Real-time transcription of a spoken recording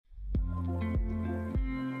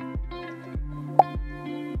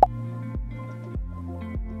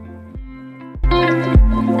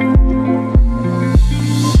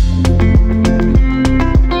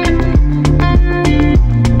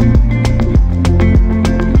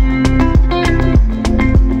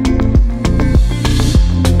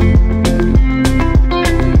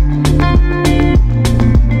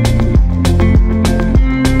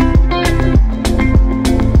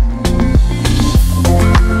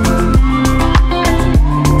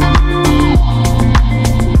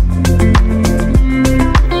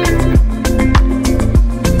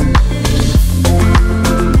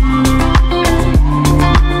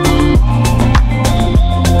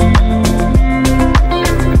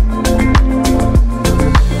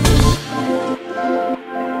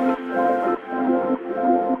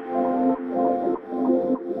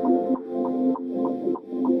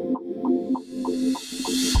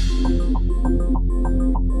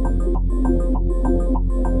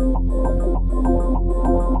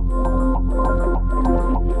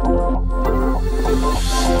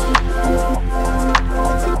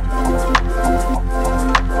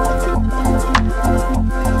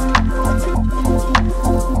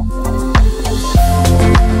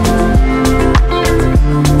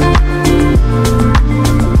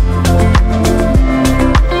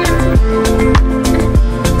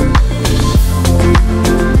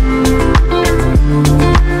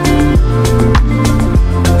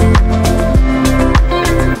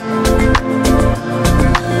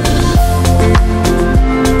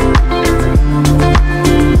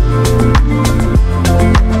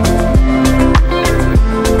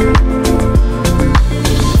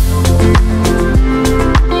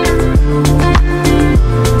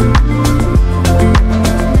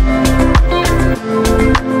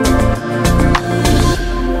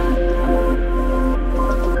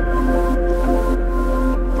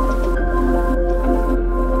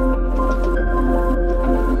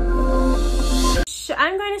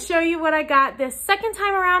what I got this second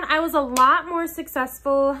time around. I was a lot more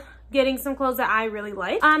successful getting some clothes that I really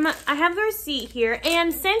like. I have the receipt here,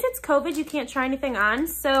 and since it's COVID, you can't try anything on,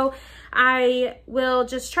 so I will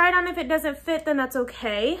just try it on. If it doesn't fit, then that's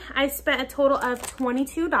okay. I spent a total of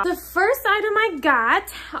 $22. The first item I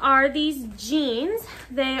got are these jeans.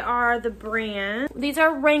 They are the brand. These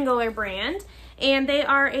are Wrangler brand, and they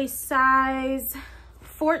are a size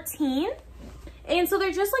 14. And so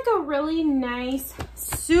they're just like a really nice,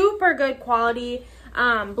 super good quality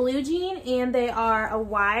blue jean, and they are a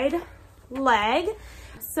wide leg.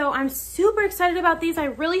 So I'm super excited about these. I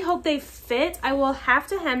really hope they fit. I will have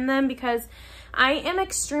to hem them because I am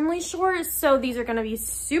extremely short, so these are gonna be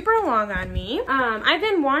super long on me. I've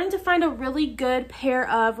been wanting to find a really good pair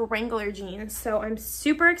of Wrangler jeans, so I'm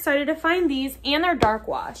super excited to find these, and they're dark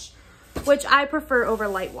wash, which I prefer over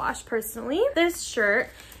light wash personally. This shirt,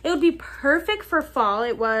 it would be perfect for fall.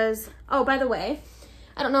 It was, oh, by the way,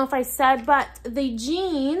 I don't know if I said, but the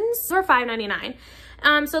jeans were $5.99.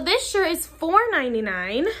 So this shirt is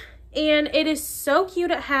 $4.99, and it is so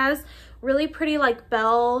cute. It has really pretty like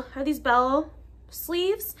bell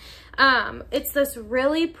sleeves. It's this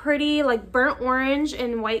really pretty like burnt orange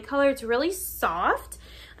and white color. It's really soft.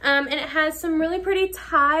 And it has some really pretty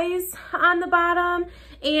ties on the bottom,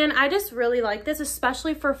 and I just really like this,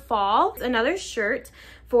 especially for fall. Another shirt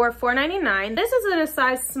for $4.99. This is in a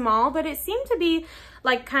size small, but it seemed to be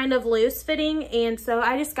like kind of loose fitting, and so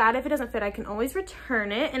I just got it. If it doesn't fit, I can always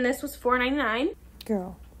return it, and this was $4.99.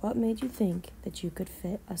 Girl, what made you think that you could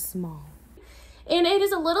fit a small? And it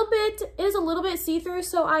is a little bit see-through,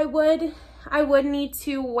 so I would need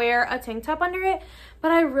to wear a tank top under it, but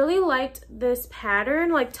I really liked this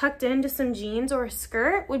pattern, like tucked into some jeans or a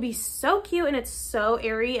skirt would be so cute, and it's so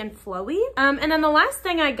airy and flowy. And then the last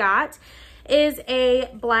thing I got is a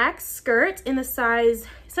black skirt in the size,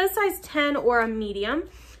 it says size 10 or a medium.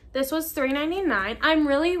 This was $3.99. I'm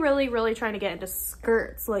really trying to get into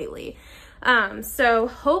skirts lately. So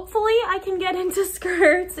hopefully I can get into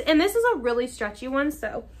skirts, and this is a really stretchy one,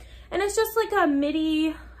 so, and it's just like a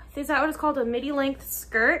midi, is that what it's called? A midi length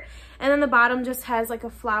skirt. And then the bottom just has like a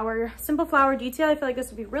flower, simple flower detail. I feel like this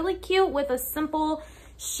would be really cute with a simple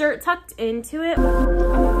shirt tucked into it.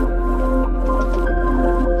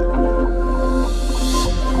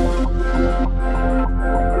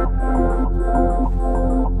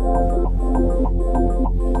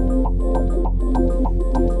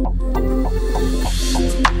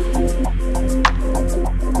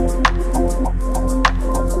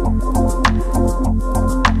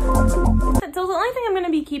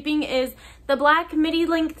 Keeping is the black midi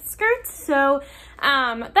length skirt, so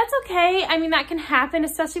that's okay. I mean, that can happen,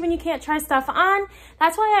 especially when you can't try stuff on.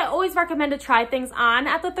 That's why I always recommend to try things on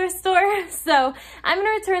at the thrift store. So I'm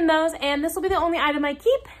gonna return those, and this will be the only item I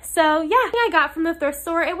keep. So yeah, I got from the thrift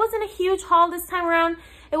store. It wasn't a huge haul this time around.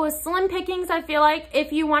 It was slim pickings. I feel like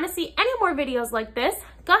if you want to see any more videos like this,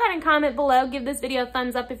 go ahead and comment below. Give this video a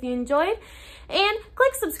thumbs up if you enjoyed. And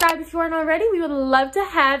click subscribe if you aren't already. We would love to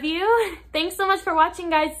have you. Thanks so much for watching,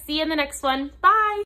 guys. See you in the next one. Bye.